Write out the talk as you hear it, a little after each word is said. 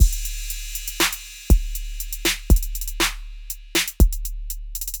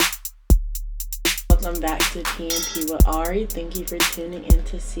welcome back to PNP with Ari. Thank you for tuning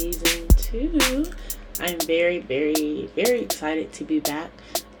into season 2. I'm very, very, very excited to be back.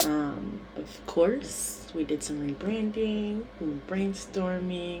 Of course, we did some rebranding,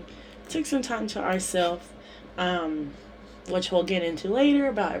 brainstorming, took some time to ourselves, which we'll get into later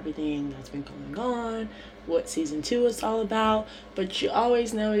about everything that's been going on, what season 2 is all about. But you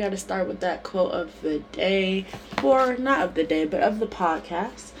always know we got to start with that quote of the day, or not of the day, but of the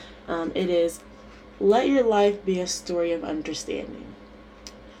podcast. It is, let your life be a story of understanding.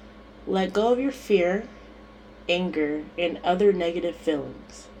 Let go of your fear, anger, and other negative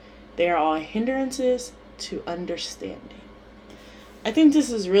feelings. They are all hindrances to understanding. I think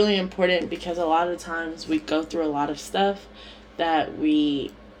this is really important because a lot of times we go through a lot of stuff that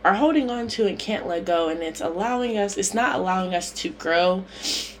we are holding on to and can't let go, and it's not allowing us to grow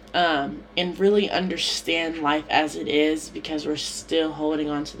and really understand life as it is, because we're still holding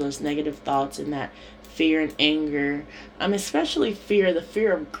on to those negative thoughts and that fear and anger, especially fear, the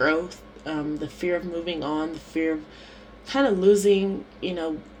fear of growth, the fear of moving on, the fear of kind of losing,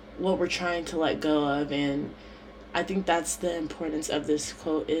 what we're trying to let go of. And I think that's the importance of this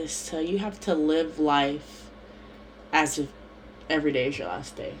quote, you have to live life as if every day is your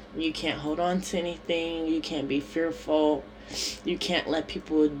last day. You can't hold on to anything. You can't be fearful. You can't let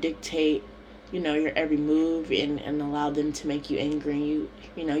people dictate, your every move and allow them to make you angry.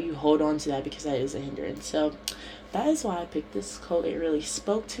 You hold on to that because that is a hindrance. So that is why I picked this quote. It really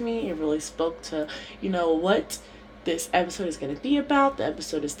spoke to me. It really spoke to, what this episode is going to be about. The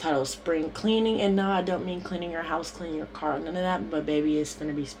episode is titled Spring Cleaning. And no, I don't mean cleaning your house, cleaning your car, none of that. But baby, it's going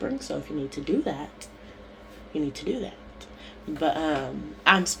to be spring. So if you need to do that, you need to do that. But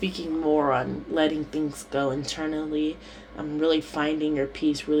I'm speaking more on letting things go internally. I'm really finding your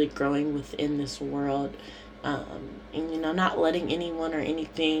peace, really growing within this world. And, not letting anyone or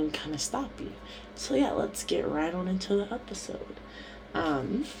anything kind of stop you. So, yeah, let's get right on into the episode.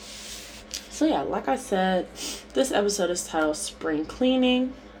 Like I said, this episode is titled Spring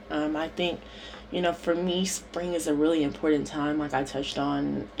Cleaning. I think, for me, spring is a really important time, like I touched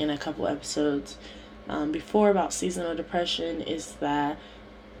on in a couple episodes before about seasonal depression, is that,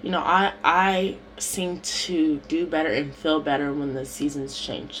 I seem to do better and feel better when the seasons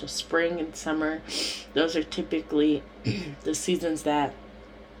change. So spring and summer, those are typically the seasons that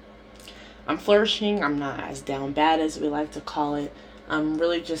I'm flourishing. I'm not as down bad as we like to call it. I'm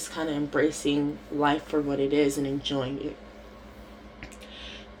really just kind of embracing life for what it is and enjoying it.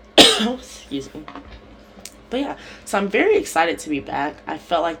 Excuse me. But yeah, so I'm very excited to be back. I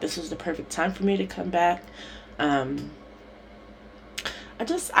felt like this was the perfect time for me to come back.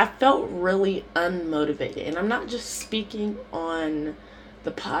 I felt really unmotivated. And I'm not just speaking on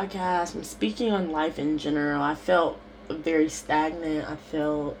the podcast. I'm speaking on life in general. I felt very stagnant.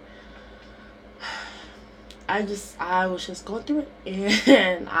 I was just going through it.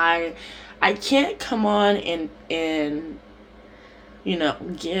 And I can't come on and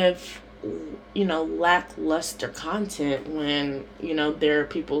give lackluster content when there are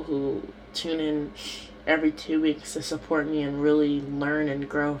people who tune in every 2 weeks to support me and really learn and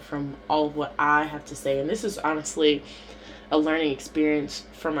grow from all of what I have to say. And this is honestly a learning experience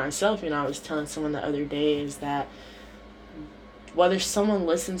for myself. I was telling someone the other day is that whether someone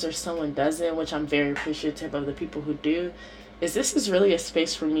listens or someone doesn't, which I'm very appreciative of the people who do, this is really a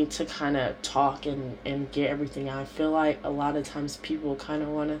space for me to kind of talk and get everything out. I feel like a lot of times people kind of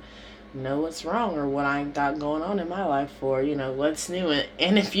want to know what's wrong or what I got going on in my life, or what's new.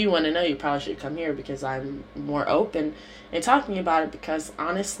 And if you want to know, you probably should come here, because I'm more open in talking about it, because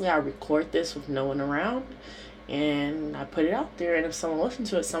honestly I record this with no one around and I put it out there, and if someone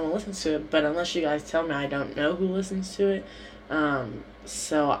listens to it, someone listens to it. But unless you guys tell me, I don't know who listens to it.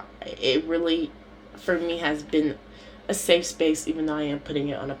 So it really for me has been a safe space, even though I am putting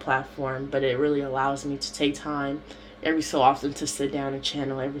it on a platform. But it really allows me to take time every so often to sit down and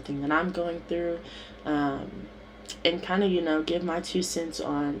channel everything that I'm going through, and kind of, give my 2 cents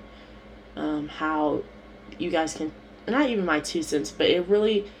on how you guys can, not even my 2 cents, but it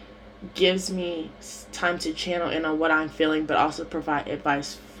really gives me time to channel in on what I'm feeling, but also provide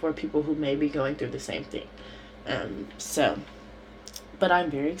advice for people who may be going through the same thing. But I'm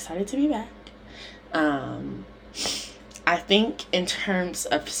very excited to be back. I think in terms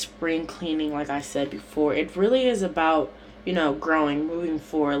of spring cleaning, like I said before, it really is about, growing, moving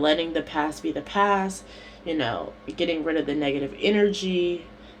forward, letting the past be the past, getting rid of the negative energy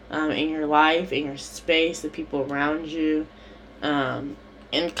in your life, in your space, the people around you, and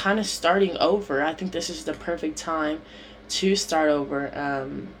kind of starting over. I think this is the perfect time to start over.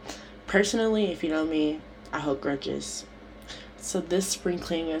 Personally, if you know me, I hold grudges. So this spring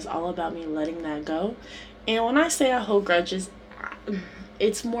cleaning is all about me letting that go. And when I say I hold grudges,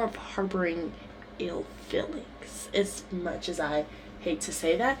 it's more of harboring ill feelings, as much as I hate to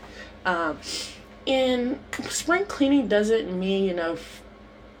say that. Um, and spring cleaning doesn't mean,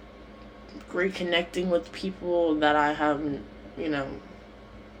 reconnecting with people that I haven't, you know,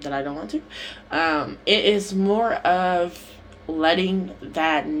 that I don't want to. It is more of letting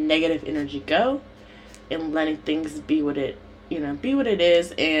that negative energy go and letting things be what it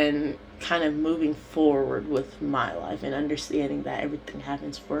is, and kind of moving forward with my life and understanding that everything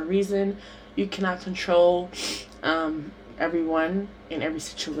happens for a reason. You cannot control everyone in every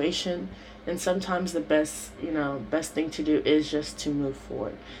situation, and sometimes the best thing to do is just to move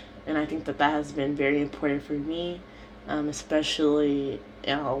forward. And I think that has been very important for me, especially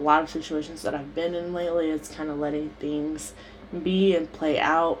in a lot of situations that I've been in lately. It's kind of letting things be and play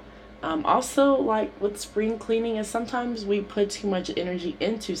out. Also, like with spring cleaning, is sometimes we put too much energy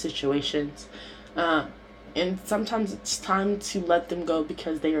into situations, uh, and sometimes it's time to let them go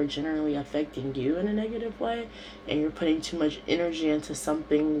because they are generally affecting you in a negative way, and you're putting too much energy into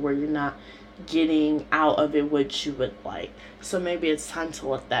something where you're not getting out of it what you would like. So maybe it's time to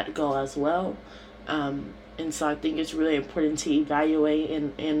let that go as well. And so I think it's really important to evaluate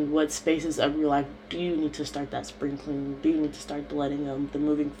in what spaces of your life do you need to start that spring cleaning? Do you need to start the letting go, the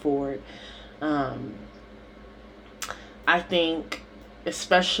moving forward? Um, I think,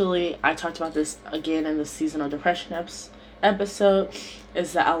 especially, I talked about this again in the seasonal depression episode,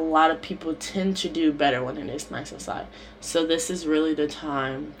 is that a lot of people tend to do better when it is nice outside. So this is really the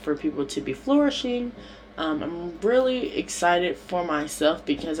time for people to be flourishing. I'm really excited for myself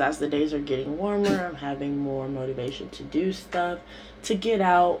because as the days are getting warmer, I'm having more motivation to do stuff, to get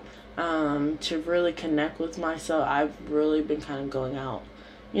out, to really connect with myself. I've really been kind of going out,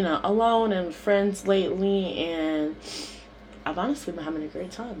 alone and with friends lately, and I've honestly been having a great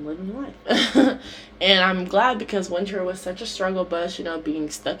time living life. And I'm glad because winter was such a struggle bus,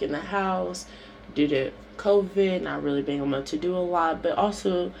 being stuck in the house due to COVID, not really being able to do a lot, but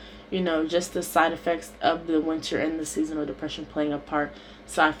also, just the side effects of the winter and the seasonal depression playing a part.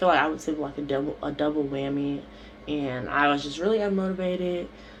 So I feel like I would say like a double whammy, and I was just really unmotivated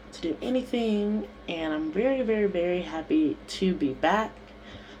to do anything, and I'm very, very, very happy to be back.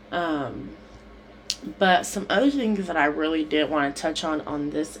 Um, but some other things that I really did want to touch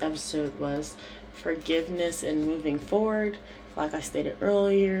on this episode was forgiveness and moving forward. Like I stated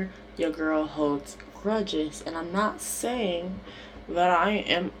earlier, your girl holds grudges, and I'm not saying that I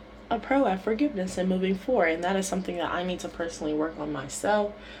am a pro at forgiveness and moving forward, and that is something that I need to personally work on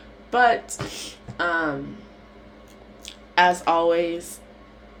myself. But as always,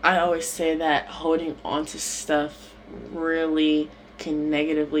 I always say that holding on to stuff really can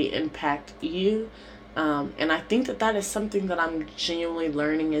negatively impact you. And I think that is something that I'm genuinely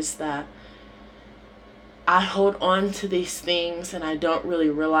learning, is that I hold on to these things and I don't really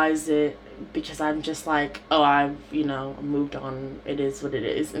realize it because I'm just like, oh, I've, moved on. It is what it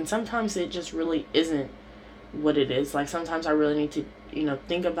is. And sometimes it just really isn't what it is. Like sometimes I really need to,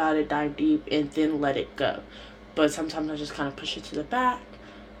 think about it, dive deep, and then let it go. But sometimes I just kind of push it to the back.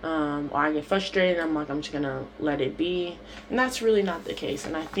 Or I get frustrated and I'm like, I'm just going to let it be. And that's really not the case.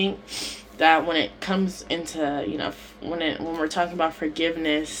 And I think that when it comes into, when we're talking about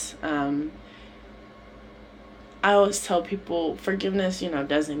forgiveness, I always tell people forgiveness,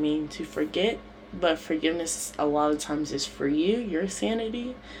 doesn't mean to forget, but forgiveness a lot of times is for you, your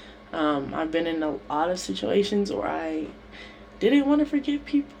sanity. I've been in a lot of situations where I didn't want to forgive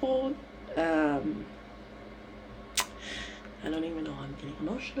people. I don't even know how I'm getting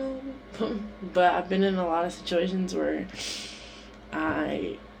emotional, but I've been in a lot of situations where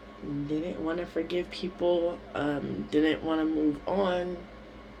I didn't want to forgive people, didn't want to move on,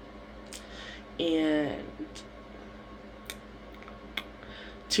 and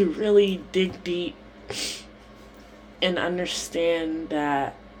to really dig deep and understand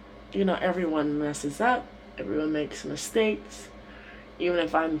that, everyone messes up, everyone makes mistakes. Even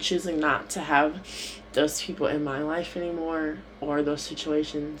if I'm choosing not to have those people in my life anymore, or those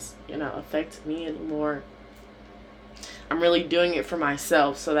situations, affect me anymore, I'm really doing it for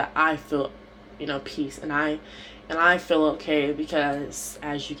myself so that I feel, peace, and I feel okay, because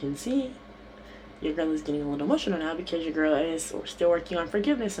as you can see, your girl is getting a little emotional now because your girl is still working on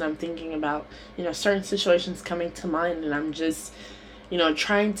forgiveness, and I'm thinking about, certain situations coming to mind, and I'm just,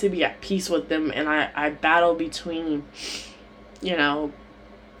 trying to be at peace with them, and I battle between,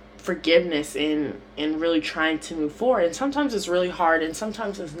 forgiveness and really trying to move forward. And sometimes it's really hard, and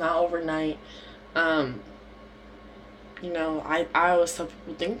sometimes it's not overnight. I always tell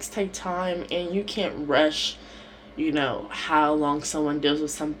people things take time, and you can't rush, how long someone deals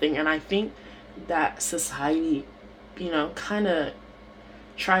with something. And I think that society, kind of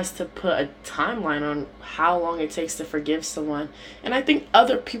tries to put a timeline on how long it takes to forgive someone. And I think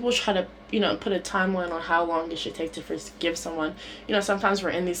other people try to, put a timeline on how long it should take to forgive someone. Sometimes we're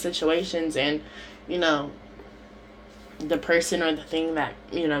in these situations and, you know, the person or the thing that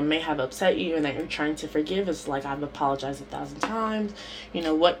may have upset you and that you're trying to forgive is like, I've apologized 1,000 times,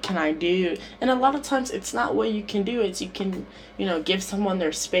 what can I do? And a lot of times it's not what you can do, it's you can give someone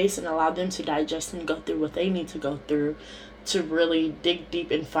their space and allow them to digest and go through what they need to go through to really dig deep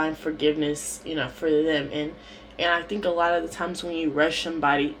and find forgiveness for them. And I think a lot of the times when you rush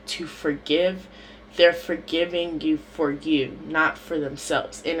somebody to forgive, they're forgiving you for you, not for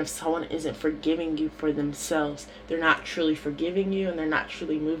themselves. And if someone isn't forgiving you for themselves, they're not truly forgiving you and they're not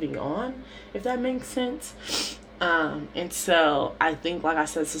truly moving on, if that makes sense. And so I think, like I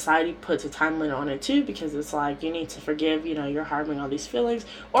said, society puts a time limit on it too, because it's like, you need to forgive, you're harboring all these feelings,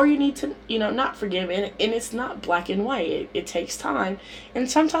 or you need to, not forgive. And it's not black and white. It takes time.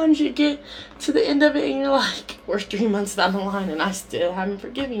 And sometimes you get to the end of it and you're like, we're 3 months down the line and I still haven't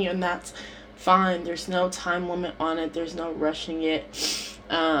forgiven you. And that's fine. There's no time limit on it. There's no rushing it.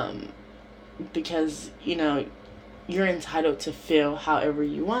 Because, you're entitled to feel however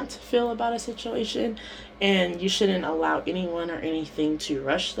you want to feel about a situation, and you shouldn't allow anyone or anything to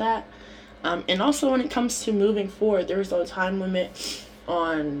rush that. And also when it comes to moving forward, there's no time limit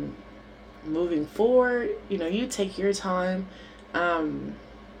on moving forward. You take your time. I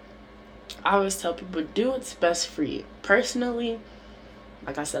always tell people, do what's best for you. Personally,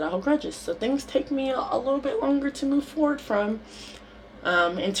 like I said, I hold grudges, so things take me a little bit longer to move forward from.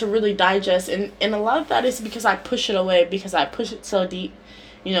 And to really digest. And a lot of that is because I push it away, because I push it so deep,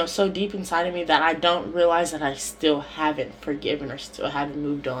 so deep inside of me that I don't realize that I still haven't forgiven or still haven't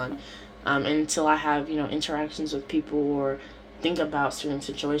moved on. Until I have, interactions with people or think about certain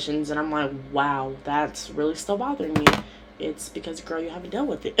situations and I'm like, wow, that's really still bothering me. It's because, girl, you haven't dealt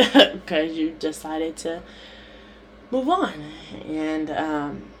with it because you decided to move on.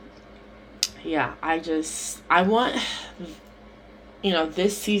 And, yeah, I want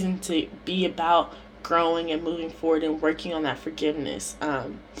this season to be about growing and moving forward and working on that forgiveness.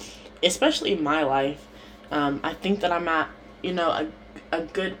 Especially in my life. I think that I'm at, a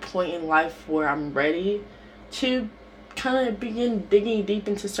good point in life where I'm ready to kind of begin digging deep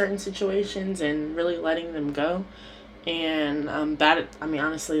into certain situations and really letting them go. And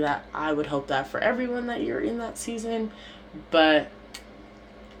honestly, that I would hope that for everyone that you're in that season. But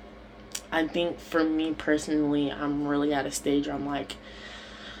I think for me personally, I'm really at a stage where I'm like,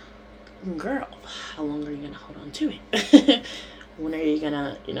 girl, how long are you going to hold on to it? When are you going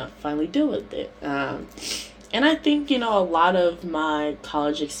to, finally deal with it? And I think, a lot of my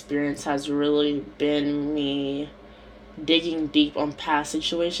college experience has really been me digging deep on past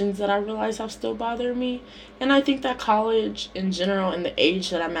situations that I realize have still bothered me. And I think that college in general and the age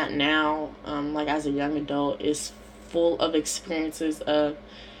that I'm at now, like as a young adult, is full of experiences of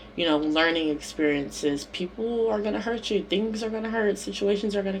learning experiences. People are going to hurt you. Things are going to hurt.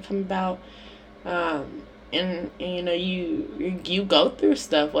 Situations are going to come about. And you go through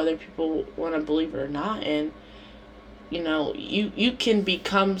stuff, whether people want to believe it or not. And, you can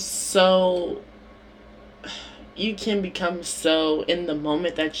become so in the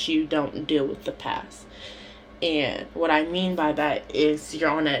moment that you don't deal with the past. And what I mean by that is you're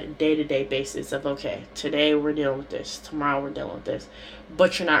on a day-to-day basis of, okay, today we're dealing with this, tomorrow we're dealing with this,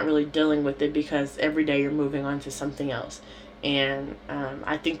 but you're not really dealing with it because every day you're moving on to something else. And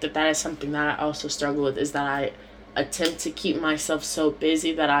I think that is something that I also struggle with, is that I attempt to keep myself so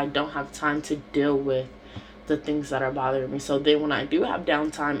busy that I don't have time to deal with the things that are bothering me. So then when I do have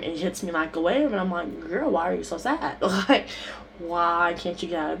downtime, it hits me like a wave and I'm like, girl, why are you so sad? Like, why can't you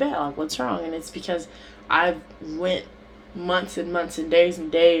get out of bed? Like, what's wrong? And it's because I've went months and months and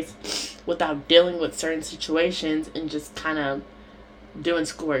days without dealing with certain situations and just kind of doing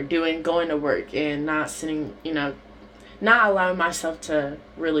schoolwork, going to work and not sitting, not allowing myself to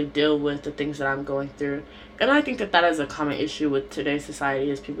really deal with the things that I'm going through. And I think that is a common issue with today's society,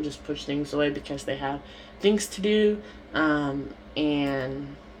 is people just push things away because they have things to do.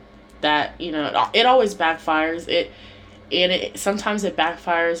 And that, it always backfires. Sometimes it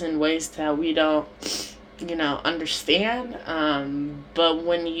backfires in ways that we don't, understand. But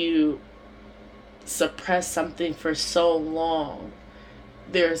when you suppress something for so long,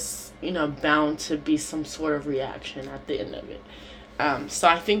 there's, bound to be some sort of reaction at the end of it. So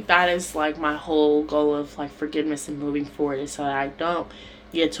I think that is like my whole goal of like forgiveness and moving forward, is so that I don't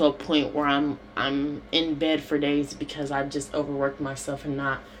get to a point where I'm in bed for days because I've just overworked myself and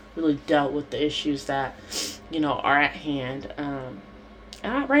not really dealt with the issues that, are at hand.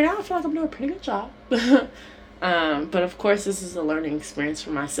 And right now I feel like I'm doing a pretty good job. But of course, this is a learning experience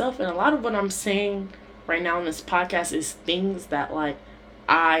for myself. And a lot of what I'm saying right now in this podcast is things that, like,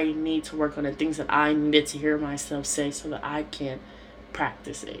 I need to work on and things that I needed to hear myself say so that I can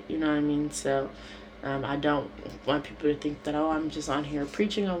practice it. You know what I mean? So I don't want people to think that, oh, I'm just on here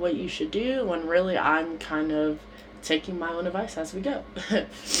preaching on what you should do, when really I'm kind of taking my own advice as we go.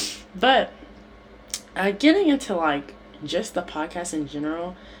 But getting into, like, just the podcast in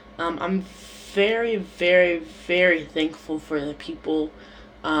general, I'm very, very, very thankful for the people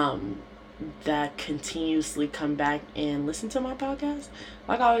that continuously come back and listen to my podcast.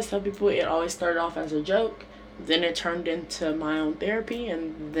 Like I always tell people, it always started off as a joke, then it turned into my own therapy,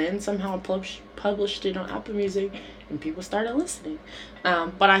 and then somehow published it on Apple Music, and people started listening.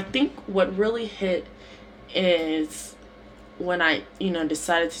 But I think what really hit is when I,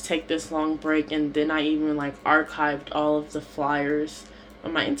 decided to take this long break, and then I even, like, archived all of the flyers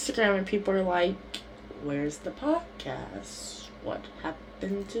on my Instagram, and people are like, where's the podcast? What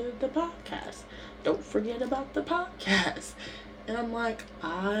happened to the podcast? Don't forget about the podcast. And I'm like,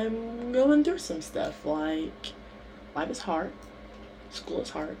 I'm going through some stuff. Like, life is hard. School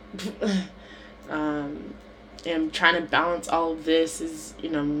is hard. And trying to balance all of this is,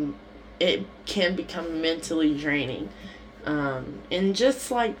 it can become mentally draining. And just,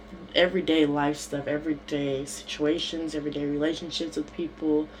 like, everyday life stuff, everyday situations, everyday relationships with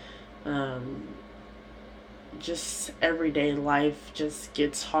people, just everyday life just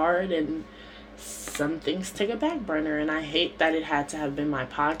gets hard, and some things take a back burner. And I hate that it had to have been my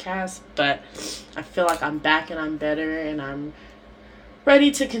podcast, but I feel like I'm back and I'm better, and I'm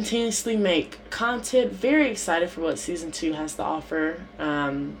ready to continuously make content. Very excited for what season 2 has to offer.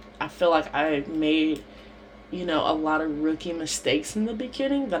 I feel like I made, a lot of rookie mistakes in the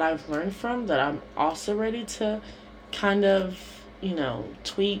beginning that I've learned from, that I'm also ready to kind of,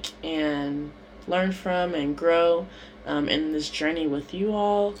 tweak and learn from and grow in this journey with you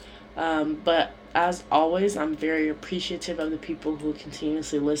all. But as always, I'm very appreciative of the people who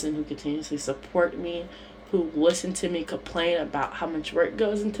continuously listen, who continuously support me, who listen to me complain about how much work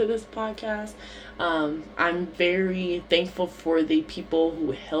goes into this podcast. I'm very thankful for the people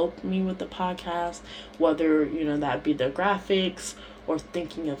who help me with the podcast, whether, that be the graphics, or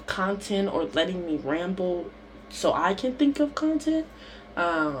thinking of content, or letting me ramble so I can think of content.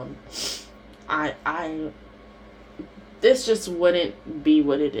 This just wouldn't be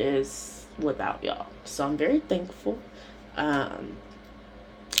what it is without y'all. So I'm very thankful. I'm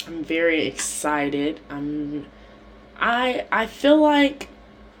very excited. I feel like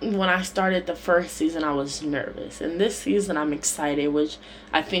when I started the first season, I was nervous. And this season, I'm excited, which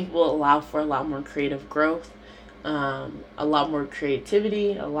I think will allow for a lot more creative growth, a lot more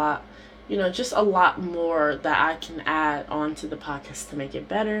creativity, just a lot more that I can add on to the podcast to make it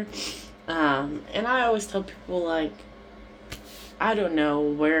better. And I always tell people, like, I don't know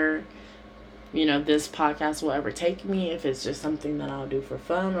where, this podcast will ever take me, if it's just something that I'll do for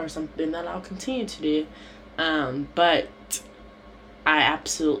fun or something that I'll continue to do. But I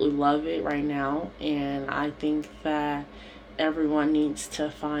absolutely love it right now, and I think that everyone needs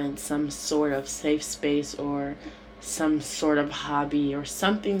to find some sort of safe space or some sort of hobby or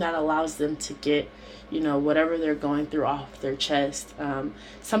something that allows them to get, whatever they're going through off their chest.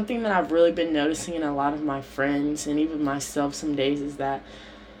 Something that I've really been noticing in a lot of my friends and even myself some days is that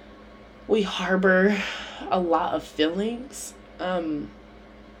we harbor a lot of feelings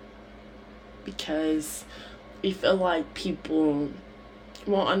because we feel like people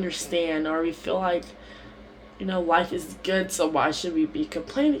won't understand, or we feel like, life is good, so why should we be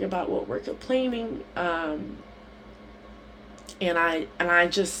complaining about what we're complaining? And I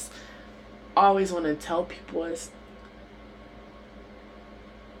just always want to tell people is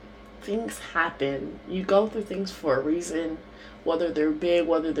things happen. You go through things for a reason, whether they're big,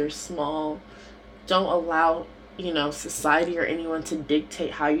 whether they're small. Don't allow, society or anyone to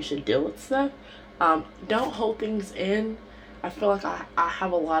dictate how you should deal with stuff. Don't hold things in. I feel like I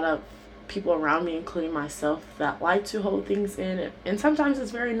have a lot of people around me, including myself, that like to hold things in. And sometimes it's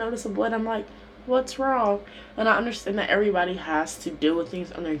very noticeable, and I'm like, what's wrong? And I understand that everybody has to deal with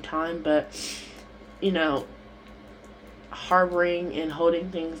things on their time, but, harboring and holding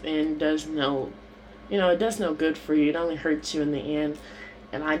things in does no good for you. It only hurts you in the end.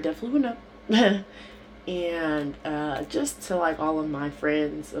 And I definitely would know. And just to, like, all of my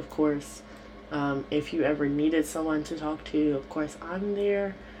friends, of course, if you ever needed someone to talk to, of course, I'm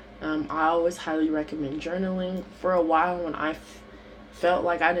there. I always highly recommend journaling. For a while, when I felt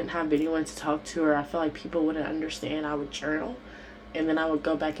like I didn't have anyone to talk to, or I felt like people wouldn't understand, I would journal. and then I would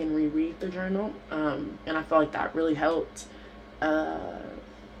go back and reread the journal. And I felt like that really helped. And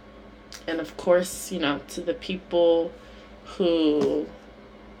of course, to the people who,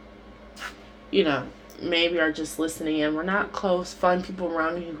 maybe are just listening and we're not close, find people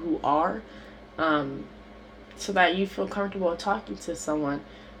around you who are, so that you feel comfortable talking to someone.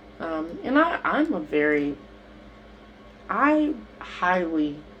 And I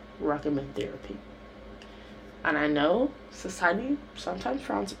highly recommend therapy. And I know society sometimes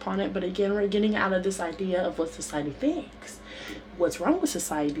frowns upon it, but again, we're getting out of this idea of what society thinks. What's wrong with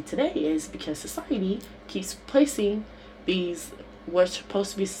society today is because society keeps placing these what's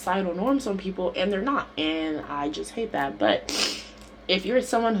supposed to be societal norms on people, and they're not. And I just hate that. But if you're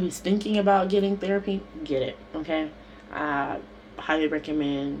someone who's thinking about getting therapy, get it, okay? I highly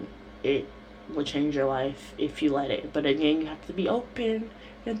recommend it. Will change your life if you let it. But again, you have to be open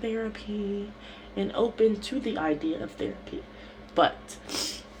in therapy and open to the idea of therapy. But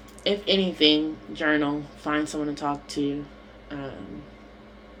if anything, journal, find someone to talk to.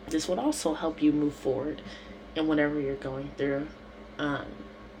 This would also help you move forward in whatever you're going through.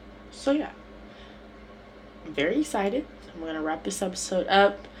 So yeah, I'm very excited. I'm going to wrap this episode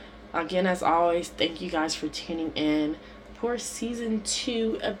up. Again, as always, thank you guys for tuning in for season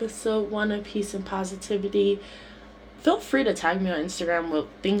 2, episode 1 of Peace and Positivity. Feel free to tag me on Instagram with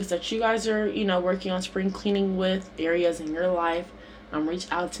things that you guys are, working on spring cleaning with, areas in your life. Reach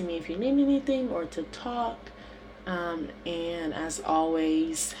out to me if you need anything or to talk. And as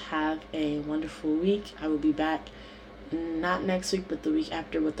always, have a wonderful week. I will be back not next week, but the week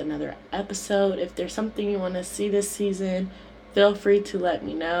after with another episode. If there's something you want to see this season, feel free to let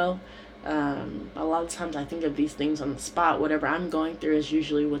me know. A lot of times I think of these things on the spot. Whatever I'm going through is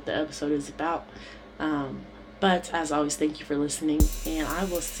usually what the episode is about. But as always, thank you for listening, and I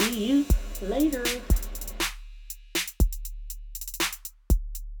will see you later.